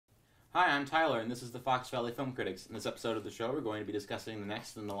Hi, I'm Tyler, and this is the Fox Valley Film Critics. In this episode of the show, we're going to be discussing the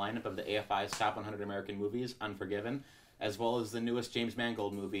next in the lineup of the AFI's Top 100 American Movies, Unforgiven, as well as the newest James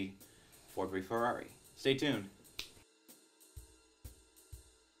Mangold movie, Ford v Ferrari. Stay tuned.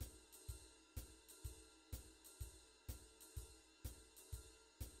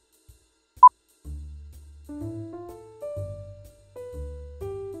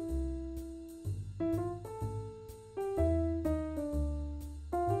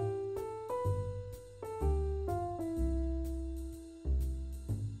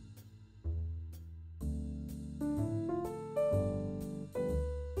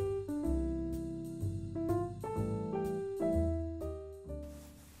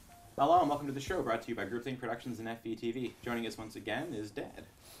 Hello and welcome to the show, brought to you by Groupthink Productions and FVTV. Joining us once again is Dad.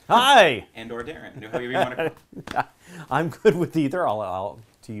 Hi! And or Darrin. However you want to... I'm good with either. I'll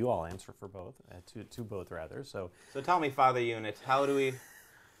answer for both. To both, rather. So tell me, Father Unit,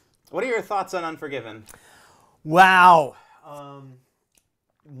 what are your thoughts on Unforgiven? wow!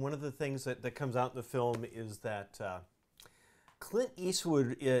 One of the things that comes out in the film is that Clint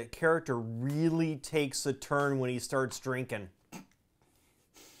Eastwood character really takes a turn when he starts drinking.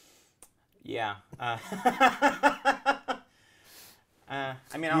 Yeah.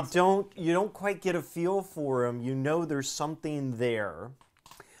 You don't quite get a feel for him. You know there's something there.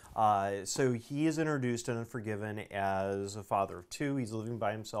 So he is introduced in Unforgiven as a father of two. He's living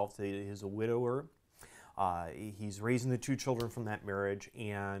by himself. He's a widower. He's raising the two children from that marriage.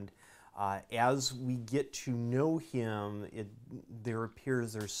 And as we get to know him, there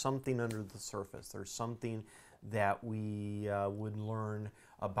appears there's something under the surface. There's something that we would learn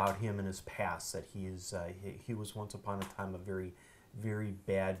about him in his past, that he was once upon a time a very, very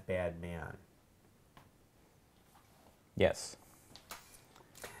bad man. Yes.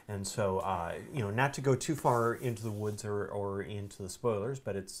 And so, not to go too far into the woods or into the spoilers,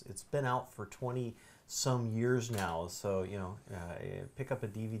 but it's been out for 20-some years now, so, pick up a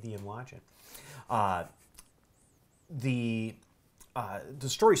DVD and watch it. The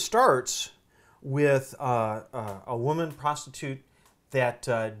story starts with a woman prostitute that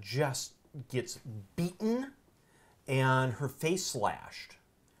just gets beaten and her face slashed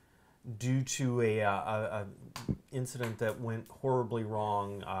due to a incident that went horribly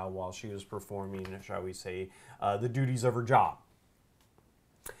wrong while she was performing, shall we say, the duties of her job.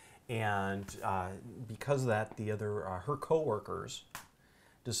 And because of that, her co-workers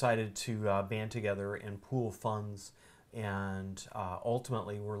decided to band together and pool funds, and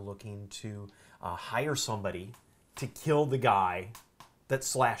ultimately were looking to hire somebody to kill the guy that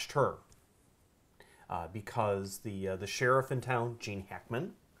slashed her, because the sheriff in town, Gene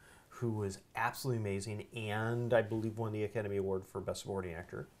Hackman, who was absolutely amazing, and I believe won the Academy Award for Best Supporting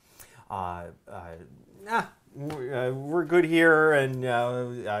Actor. We're good here, and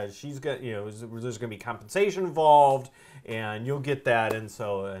she's got, there's going to be compensation involved, and you'll get that, and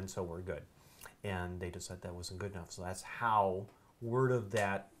so we're good. And they decided that wasn't good enough, so that's how word of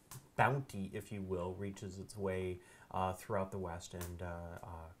that bounty, if you will, reaches its way throughout the West, and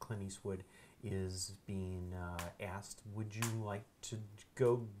Clint Eastwood is being asked, would you like to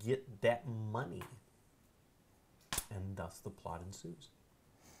go get that money? And thus the plot ensues.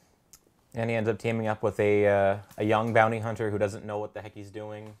 And he ends up teaming up with a young bounty hunter who doesn't know what the heck he's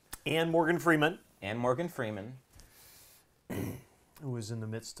doing. And Morgan Freeman. Who was in the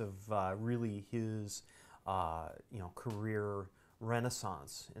midst of really his career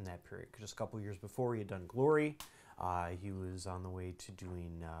renaissance in that period. Just a couple of years before, he had done Glory. He was on the way to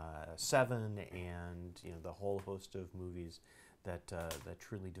doing Seven, and the whole host of movies that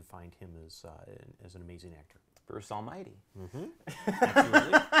truly defined him as an amazing actor. Bruce Almighty. Mm-hmm.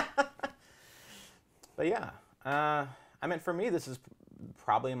 Absolutely. But yeah, for me, this is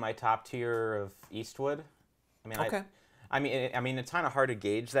probably my top tier of Eastwood. Okay. It's kind of hard to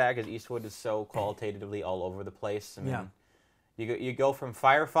gauge that because Eastwood is so qualitatively all over the place. You go from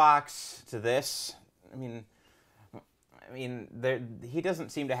Firefox to this. He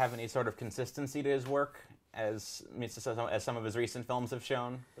doesn't seem to have any sort of consistency to his work, as some of his recent films have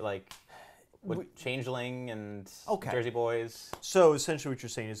shown, like with Changeling and Jersey Boys. So essentially, what you're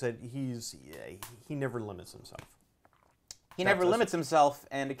saying is that he never limits himself. He never limits himself,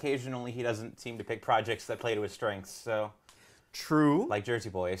 and occasionally he doesn't seem to pick projects that play to his strengths. So true, like Jersey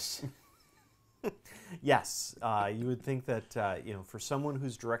Boys. Yes, you would think that for someone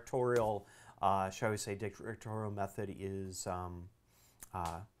whose directorial method is,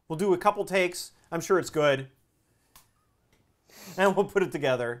 we'll do a couple takes. I'm sure it's good. and we'll put it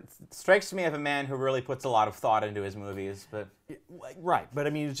together. Strikes me as a man who really puts a lot of thought into his movies, but Right, but I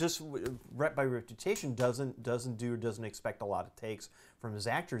mean, it's just by reputation doesn't expect a lot of takes from his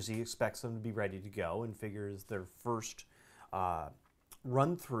actors. He expects them to be ready to go, and figures their first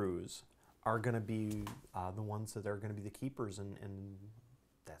run-throughs are going to be the ones that are going to be the keepers, and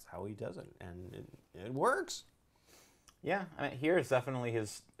that's how he does it, and it works. yeah, I mean, here is definitely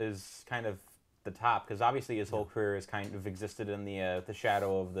his kind of the top, because obviously his whole career has kind of existed in the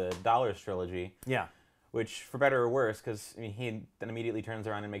shadow of the Dollars trilogy. Yeah. Which, for better or worse, because I mean, he then immediately turns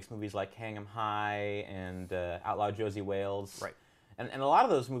around and makes movies like Hang 'Em High and Outlaw Josie Wales. Right. And a lot of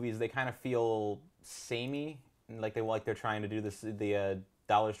those movies, they kind of feel samey, like they're trying to do the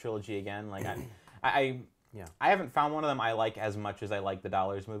Dollars trilogy again. Like I haven't found one of them I like as much as I like the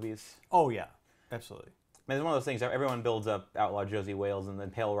Dollars movies. Oh yeah, absolutely. I mean, it's one of those things that everyone builds up Outlaw Josie Wales and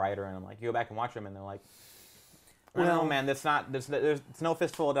then Pale Rider, and I'm like, you go back and watch them, and they're like, well, man, there's no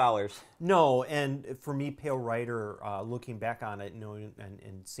fistful of dollars. No, and for me, Pale Rider, looking back on it, knowing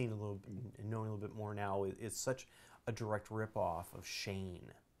and seeing knowing a little bit more now, it's such a direct ripoff of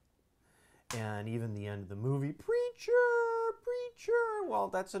Shane. And even the end of the movie, Preacher. Well,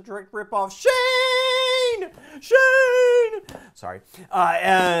 that's a direct ripoff. Shane. Sorry,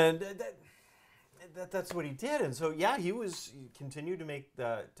 and that's what he did. And so yeah, he continued to make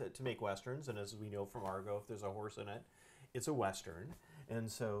to make westerns. And as we know from Argo, if there's a horse in it, it's a western.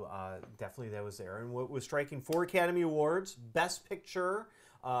 And so definitely that was there. And what was striking, 4 Academy Awards: Best Picture,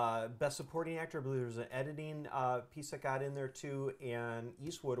 Best Supporting Actor. I believe there was an editing piece that got in there too. And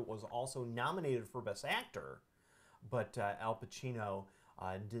Eastwood was also nominated for Best Actor, but Al Pacino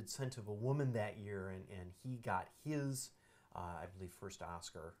did Scent of a Woman that year, and he got his, I believe, first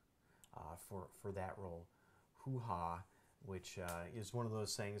Oscar for that role. Hoo-ha, which is one of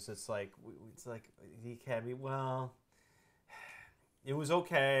those things. It's like the Academy. Well, it was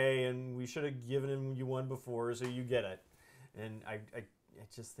okay, and we should have given him you one before, so you get it. And I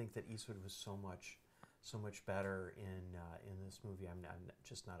just think that Eastwood was so much better in this movie. I'm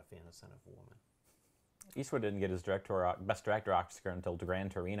just not a fan of Scent of a Woman. Eastwood didn't get his Best Director Oscar until Gran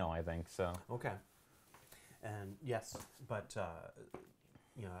Torino, I think. So okay, and yes, but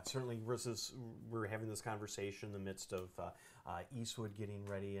certainly versus we're having this conversation in the midst of Eastwood getting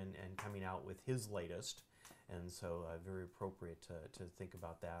ready and coming out with his latest, and so very appropriate to think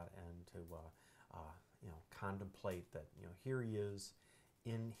about that and to contemplate that here he is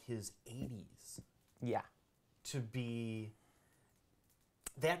in his 80s. Yeah, to be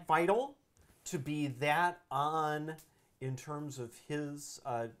that vital, to be that on in terms of his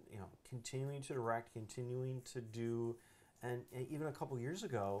continuing to direct, continuing to do. And even a couple years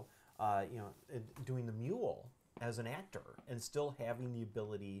ago, doing The Mule as an actor, and still having the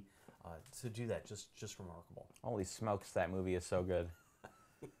ability to do that, just remarkable. Holy smokes, that movie is so good.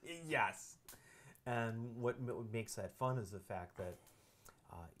 Yes. And what makes that fun is the fact that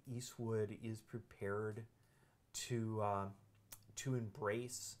Eastwood is prepared to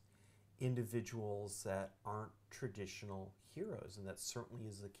embrace individuals that aren't traditional heroes, and that certainly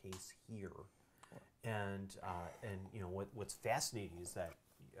is the case here. And what's fascinating is that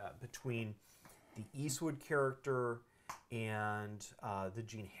between the Eastwood character and the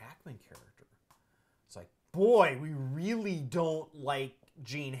Gene Hackman character, it's like, boy, we really don't like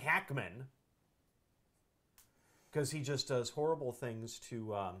Gene Hackman because he just does horrible things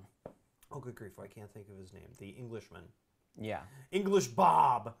to oh good grief, I can't think of his name, the Englishman. Yeah, English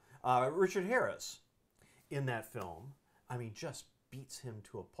Bob, Richard Harris, in that film. I mean, just beats him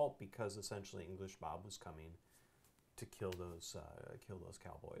to a pulp because essentially English Bob was coming to kill those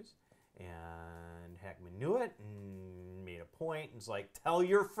cowboys, and Hackman knew it and made a point. And it's like, tell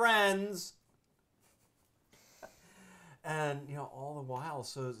your friends. And all the while,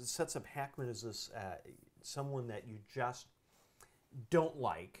 so it sets up Hackman as this someone that you just don't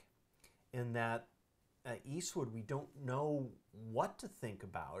like, in that Eastwood, we don't know what to think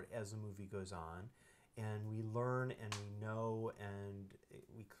about as the movie goes on. And we learn and we know, and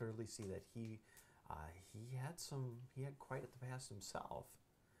we clearly see that he had quite a past himself,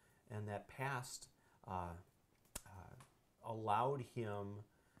 and that past allowed him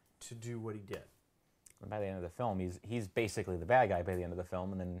to do what he did. And by the end of the film, he's basically the bad guy by the end of the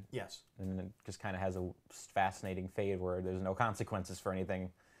film, and then yes, and then it just kind of has a fascinating fade where there's no consequences for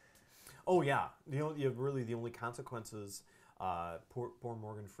anything. Oh yeah, the only consequences. Poor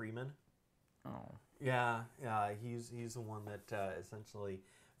Morgan Freeman. Oh. Yeah, he's the one that essentially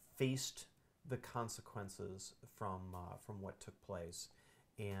faced the consequences from what took place,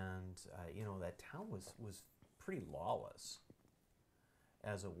 and that town was pretty lawless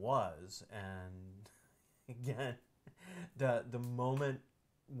as it was, and again, The moment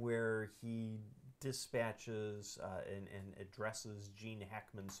where he dispatches and addresses Gene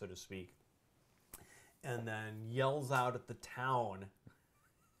Hackman, so to speak, and then yells out at the town,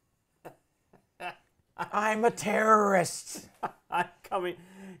 I'm a terrorist. I'm coming.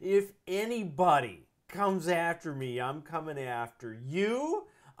 If anybody comes after me, I'm coming after you.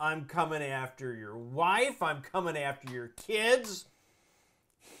 I'm coming after your wife. I'm coming after your kids.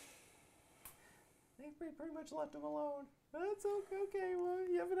 They pretty much left him alone. That's okay. Well,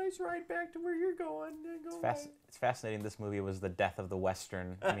 you have a nice ride back to where you're going. It's fascinating. This movie was the death of the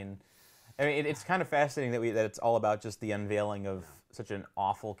Western. I mean, it's kind of fascinating that it's all about just the unveiling of such an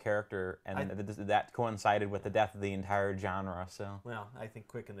awful character, and that coincided with the death of the entire genre. So, well, I think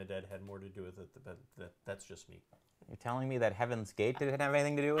Quick and the Dead had more to do with it, but that's just me. You're telling me that Heaven's Gate didn't have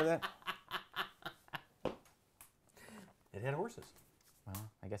anything to do with it? It had horses.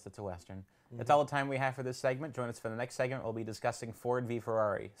 Well, I guess it's a Western. Mm-hmm. That's all the time we have for this segment. Join us for the next segment. We'll be discussing Ford v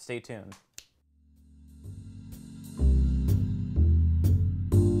Ferrari. Stay tuned.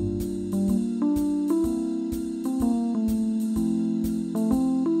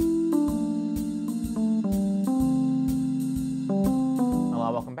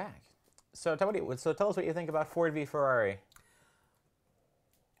 Hello, welcome back. So tell us what you think about Ford v Ferrari.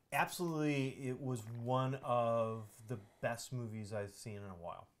 Absolutely, it was one of the best movies I've seen in a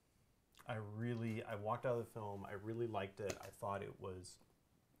while. I walked out of the film. I really liked it. I thought it was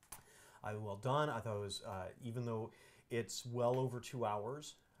well done. I thought it was, even though it's well over 2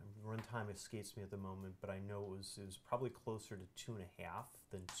 hours, runtime escapes me at the moment, but I know it was probably closer to 2.5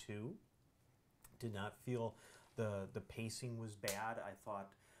 than 2. Did not feel the pacing was bad. I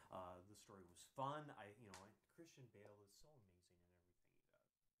thought the story was fun. Christian Bale is so amazing in everything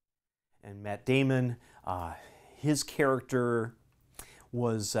he does. And Matt Damon, his character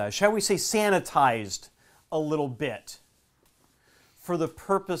was, shall we say, sanitized a little bit for the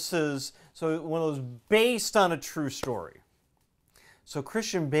purposes, so one of those based on a true story. So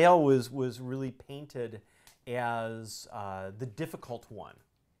Christian Bale was really painted as the difficult one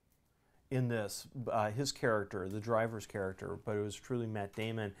in this, his character, the driver's character, but it was truly Matt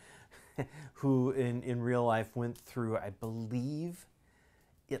Damon who in real life went through, I believe,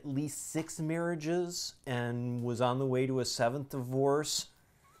 at least 6 marriages and was on the way to a 7th divorce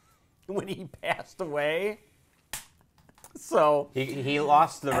when he passed away. So he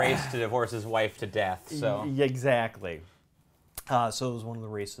lost the race to divorce his wife to death. So exactly. So it was one of the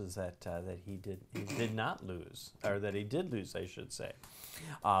races that he did not lose, or that he did lose, I should say,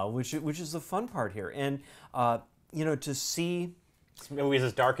 which is the fun part here. And to see this movie is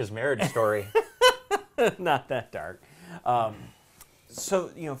as dark as Marriage Story. Not that dark.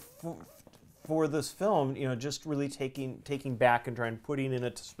 So for this film, just really taking back and trying putting in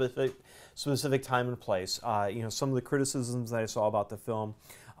a specific time and place. Some of the criticisms that I saw about the film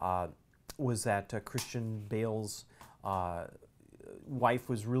was that Christian Bale's wife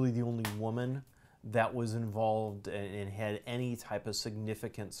was really the only woman that was involved and had any type of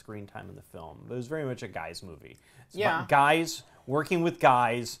significant screen time in the film. It was very much a guy's movie. It's about guys working with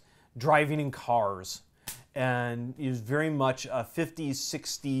guys, driving in cars. And it was very much a 50s,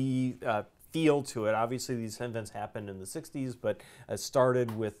 60s feel to it. Obviously, these events happened in the 60s, but it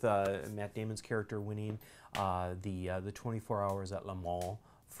started with Matt Damon's character winning the 24 Hours at Le Mans,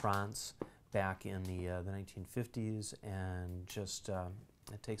 France, back in the 1950s, and just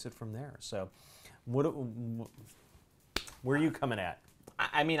it takes it from there. So, where are you coming at?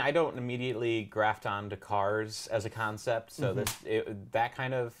 I mean, I don't immediately graft onto cars as a concept, so that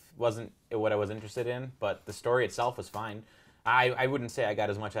kind of wasn't what I was interested in, but the story itself was fine. I wouldn't say I got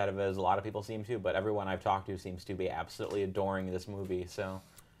as much out of it as a lot of people seem to, but everyone I've talked to seems to be absolutely adoring this movie. So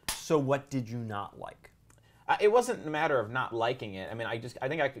what did you not like? It wasn't a matter of not liking it. I mean, I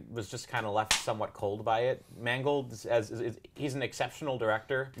think I was just kind of left somewhat cold by it. Mangold, he's an exceptional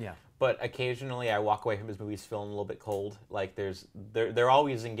director. Yeah. But occasionally I walk away from his movies feeling a little bit cold. Like they're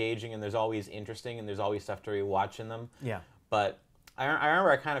always engaging and there's always interesting and there's always stuff to rewatch in them. Yeah. But I remember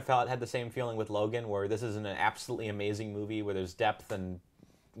I kind of had the same feeling with Logan, where this is an absolutely amazing movie where there's depth and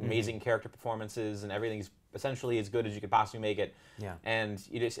amazing character performances and everything's essentially as good as you could possibly make it. Yeah.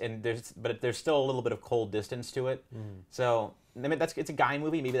 But there's still a little bit of cold distance to it. So I mean, it's a guy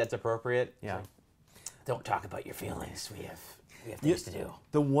movie. Maybe that's appropriate. Yeah. So, don't talk about your feelings. We have things to do.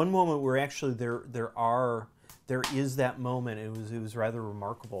 The one moment where actually there is that moment, it was rather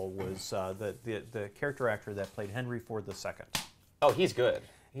remarkable, was the character actor that played Henry Ford II. Oh, he's good.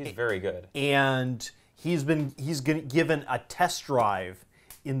 He's very good. And he's given a test drive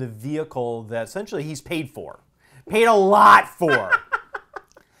in the vehicle that essentially he's paid a lot for.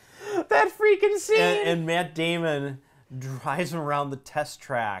 that freaking scene. And Matt Damon drives him around the test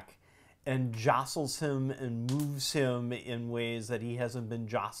track and jostles him and moves him in ways that he hasn't been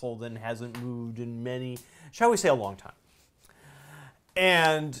jostled and hasn't moved in many, shall we say, a long time.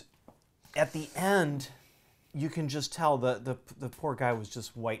 And at the end, you can just tell the poor guy was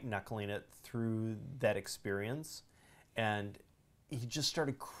just white-knuckling it through that experience. And he just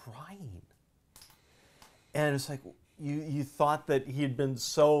started crying. And it's like, you thought that he had been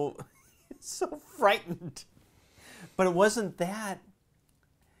so frightened. But it wasn't that.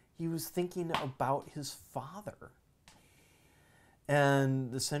 He was thinking about his father.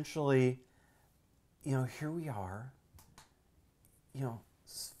 And essentially, here we are.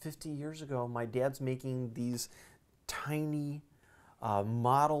 50 years ago, my dad's making these tiny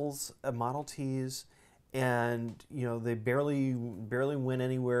Model Ts, and they barely went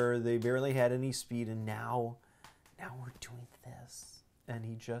anywhere. They barely had any speed, and now we're doing this. And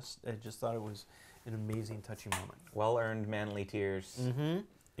I just thought it was an amazing, touching moment. Well-earned manly tears. Mm-hmm.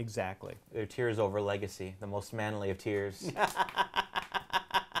 Exactly. They're tears over legacy, the most manly of tears.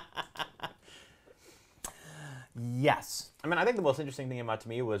 Yes. I mean, I think the most interesting thing about to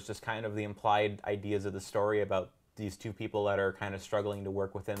me was just kind of the implied ideas of the story about these two people that are kind of struggling to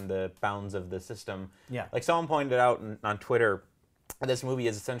work within the bounds of the system. Yeah. Like someone pointed out on Twitter, this movie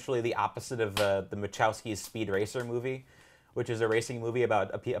is essentially the opposite of the Wachowskis' Speed Racer movie, which is a racing movie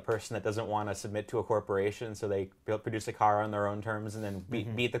about a person that doesn't want to submit to a corporation, so they produce a car on their own terms and then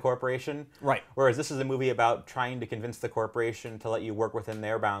beat the corporation. Right. Whereas this is a movie about trying to convince the corporation to let you work within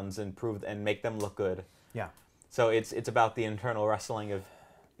their bounds and make them look good. Yeah. So it's about the internal wrestling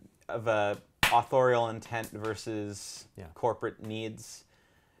of authorial intent versus corporate needs,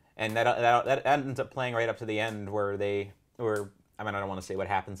 and that ends up playing right up to the end where I don't want to say what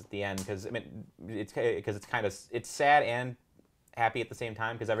happens at the end because it's sad and happy at the same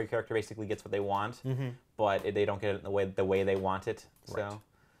time because every character basically gets what they want, but they don't get it in the way they want it. Right. So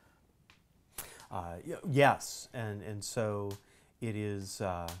yes, and so it is.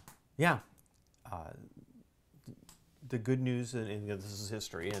 The good news, and this is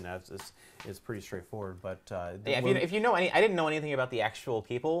history, and it's pretty straightforward. But if you know I didn't know anything about the actual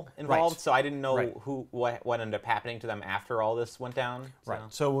people involved, so I didn't know what ended up happening to them after all this went down. So. Right.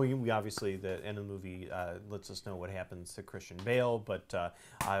 So we obviously the end of the movie lets us know what happens to Christian Bale, but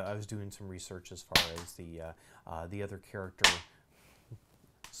I was doing some research as far as the other character.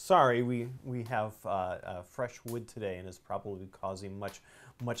 Sorry, we have fresh wood today, and it's probably causing much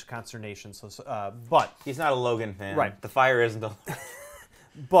consternation. So, but he's not a Logan fan. Right. The fire isn't a.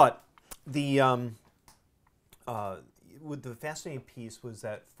 But the with the fascinating piece was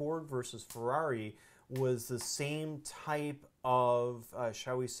that Ford versus Ferrari was the same type of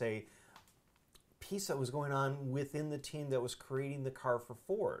shall we say piece that was going on within the team that was creating the car for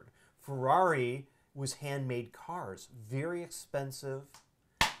Ford. Ferrari was handmade cars, very expensive,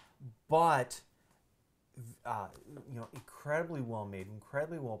 but incredibly well made,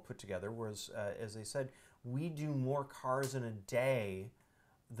 incredibly well put together. Whereas, as they said, we do more cars in a day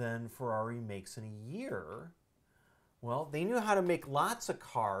than Ferrari makes in a year. Well, they knew how to make lots of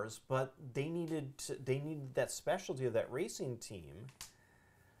cars, but they needed that specialty of that racing team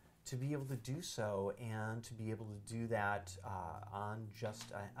to be able to do so, and to be able to do that on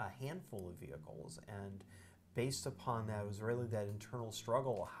just a handful of vehicles. And based upon that, it was really that internal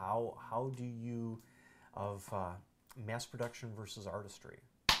struggle. How do you of mass production versus artistry,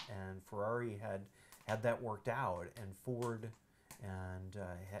 and Ferrari had that worked out, and Ford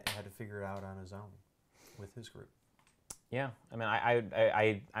had to figure it out on his own with his group. Yeah, I mean,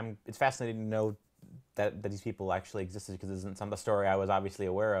 I'm. It's fascinating to know that these people actually existed because this isn't some story I was obviously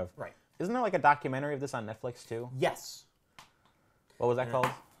aware of. Right. Isn't there like a documentary of this on Netflix too? Yes. What was that called?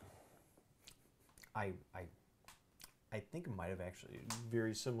 I think it might have actually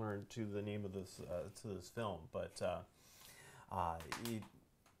very similar to the name of this film, but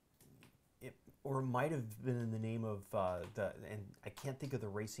or it might have been in the name of and I can't think of the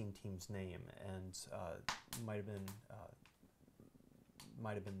racing team's name, and might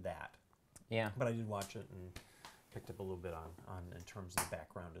have been that. Yeah. But I did watch it and picked up a little bit on in terms of the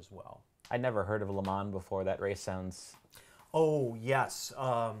background as well. I'd never heard of Le Mans before. That race sounds. Oh yes,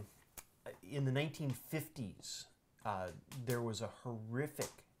 in the 1950s. There was a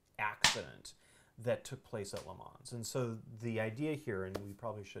horrific accident that took place at Le Mans. And so the idea here, and we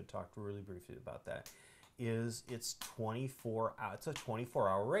probably should talk really briefly about that, is it's a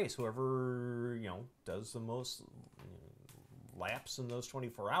 24-hour race. Whoever does the most laps in those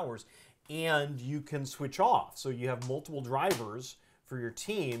 24 hours, and you can switch off. So you have multiple drivers for your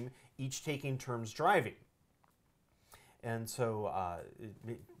team, each taking turns driving. And so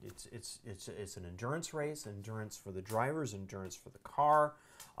it's an endurance race, endurance for the drivers, endurance for the car,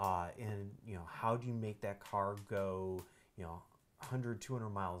 and how do you make that car go 100, 200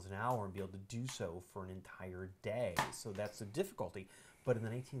 miles an hour and be able to do so for an entire day? So that's the difficulty. But in the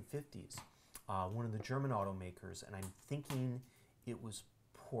 1950s, one of the German automakers, and I'm thinking it was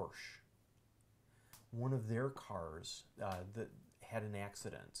Porsche, one of their cars that had an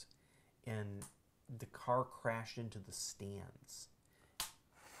accident, and the car crashed into the stands,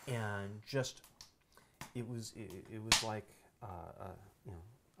 and just it was like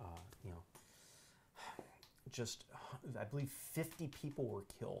just I believe 50 people were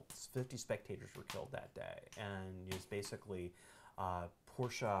killed, 50 spectators were killed that day, and it was basically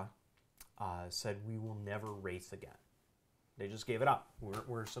Porsche said, we will never race again. They just gave it up.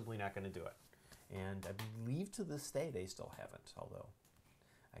 We're simply not going to do it. And I believe to this day they still haven't, although,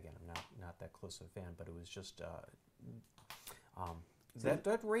 again, I'm not that close a fan, but it was just,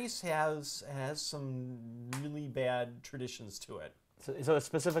 that race has some really bad traditions to it. So it's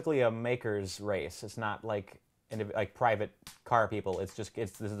specifically a maker's race. It's not like private car people. This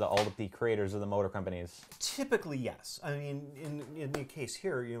is all the creators of the motor companies. Typically, yes. I mean, in the case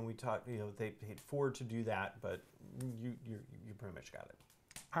here, we talked, they paid Ford to do that, but you pretty much got it.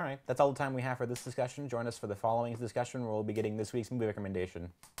 All right, that's all the time we have for this discussion. Join us for the following discussion, where we'll be getting this week's movie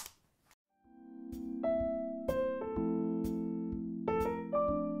recommendation.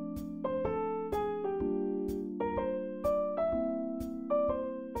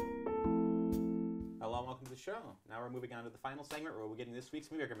 Hello and welcome to the show. Now we're moving on to the final segment where we're getting this week's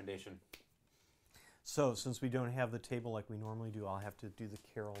movie recommendation. So, since we don't have the table like we normally do, I'll have to do the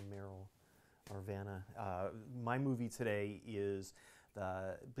Carol, Meryl, or Vanna. My movie today is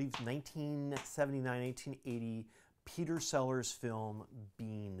I believe 1979, 1980 Peter Sellers film,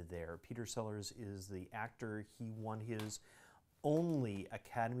 Being There. Peter Sellers is the actor. He won his only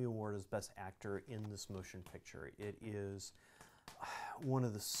Academy Award as Best Actor in this motion picture. It is one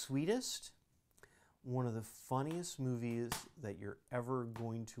of the sweetest, one of the funniest movies that you're ever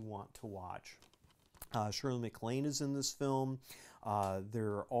going to want to watch. Shirley MacLaine is in this film.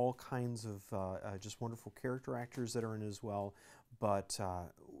 There are all kinds of just wonderful character actors that are in it as well. But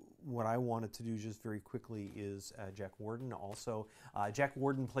what I wanted to do just very quickly is Jack Warden also. Jack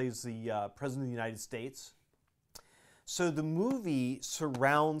Warden plays the President of the United States. So the movie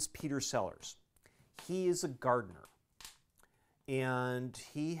surrounds Peter Sellers. He is a gardener, and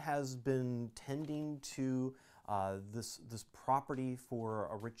he has been tending to this property for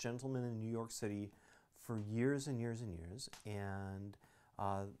a rich gentleman in New York City for years and years and years, and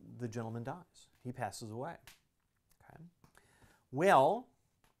the gentleman dies. He passes away. Okay. Well,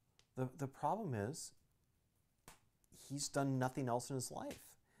 the problem is he's done nothing else in his life.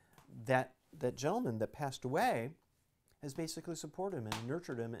 That gentleman that passed away has basically supported him and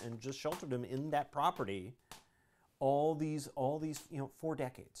nurtured him and just sheltered him in that property all these 4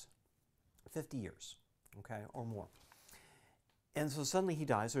 decades, 50 years, okay, or more. And so suddenly he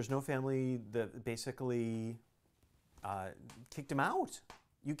dies. There's no family that basically kicked him out.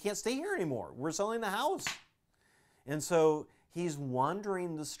 You can't stay here anymore. We're selling the house. And so he's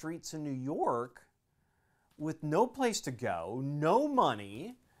wandering the streets in New York with no place to go, no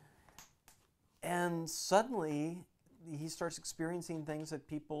money, and suddenly he starts experiencing things that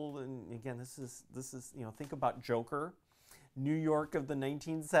people, and again, this is think about Joker, New York of the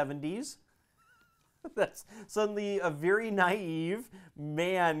 1970s. That's suddenly a very naive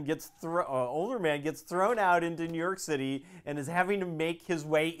man older man gets thrown out into New York City and is having to make his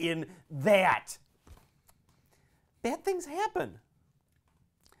way in that. Bad things happen.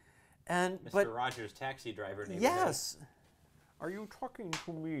 Mr. Rogers' taxi driver. Yes. Are you talking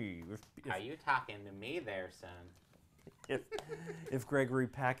to me? Are you talking to me there, son? If Gregory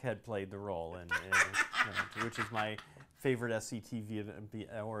Peck had played the role, which is my favorite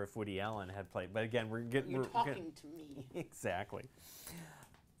FVTV, or if Woody Allen had played. But again, You're talking to me. Exactly.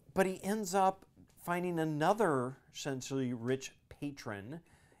 But he ends up finding another essentially rich patron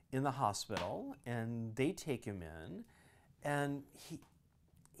in the hospital, and they take him in, and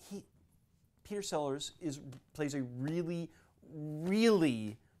Peter Sellers plays a really,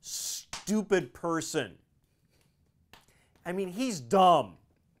 really stupid person. I mean, he's dumb.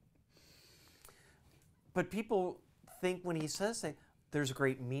 But people think when he says that, there's a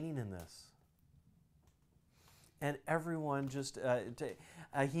great meaning in this. And everyone just,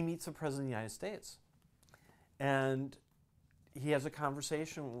 he meets the President of the United States. And he has a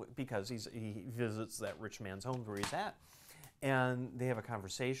conversation, because he visits that rich man's home where he's at. And they have a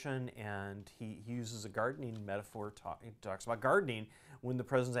conversation, and he uses a gardening metaphor. He talks about gardening when the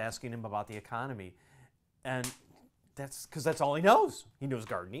President's asking him about the economy. And That's because that's all he knows. He knows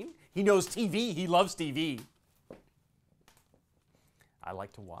gardening. He knows TV. He loves TV. I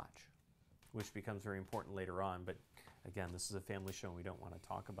like to watch, which becomes very important later on. But again, this is a family show, and we don't want to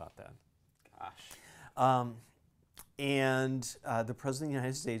talk about that. Gosh. And the President of the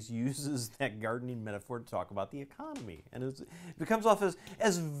United States uses that gardening metaphor to talk about the economy. And it becomes off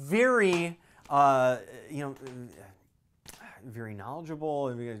as very, very knowledgeable.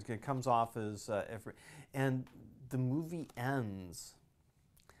 It comes off as, and the movie ends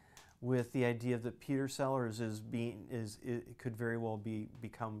with the idea that Peter Sellers could very well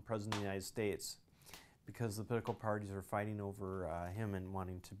become President of the United States, because the political parties are fighting over him and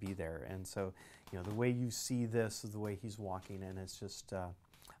wanting to be there. And so, the way you see this is the way he's walking, and it's just,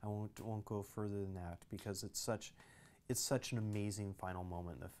 I won't go further than that, because it's such an amazing final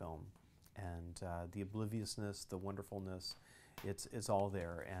moment in the film. And the obliviousness, the wonderfulness, it's all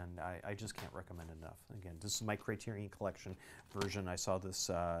there, and I just can't recommend it enough. Again, this is my Criterion Collection version. I saw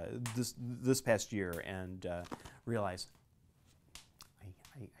this this past year and realized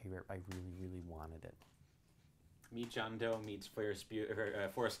I really, really wanted it. Meet John Doe meets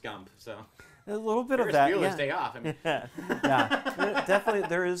Forrest Gump. So a little bit Ferris of that. Bueller's Day Off. I mean. Yeah, definitely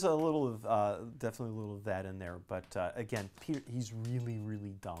there is a little of definitely a little of that in there. But again, Peter, he's really,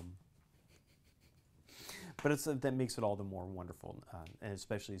 really dumb. But that makes it all the more wonderful, and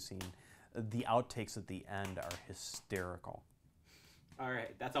especially seeing the outtakes at the end are hysterical. All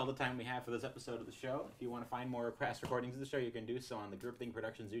right, that's all the time we have for this episode of the show. If you want to find more past recordings of the show, you can do so on the Groupthink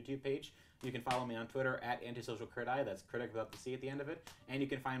Productions YouTube page. You can follow me on Twitter at AntisocialCritI, that's critic without the C at the end of it. And you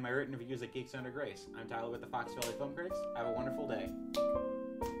can find my written reviews at Geeks Under Grace. I'm Tyler with the Fox Valley Film Critics. Have a wonderful day.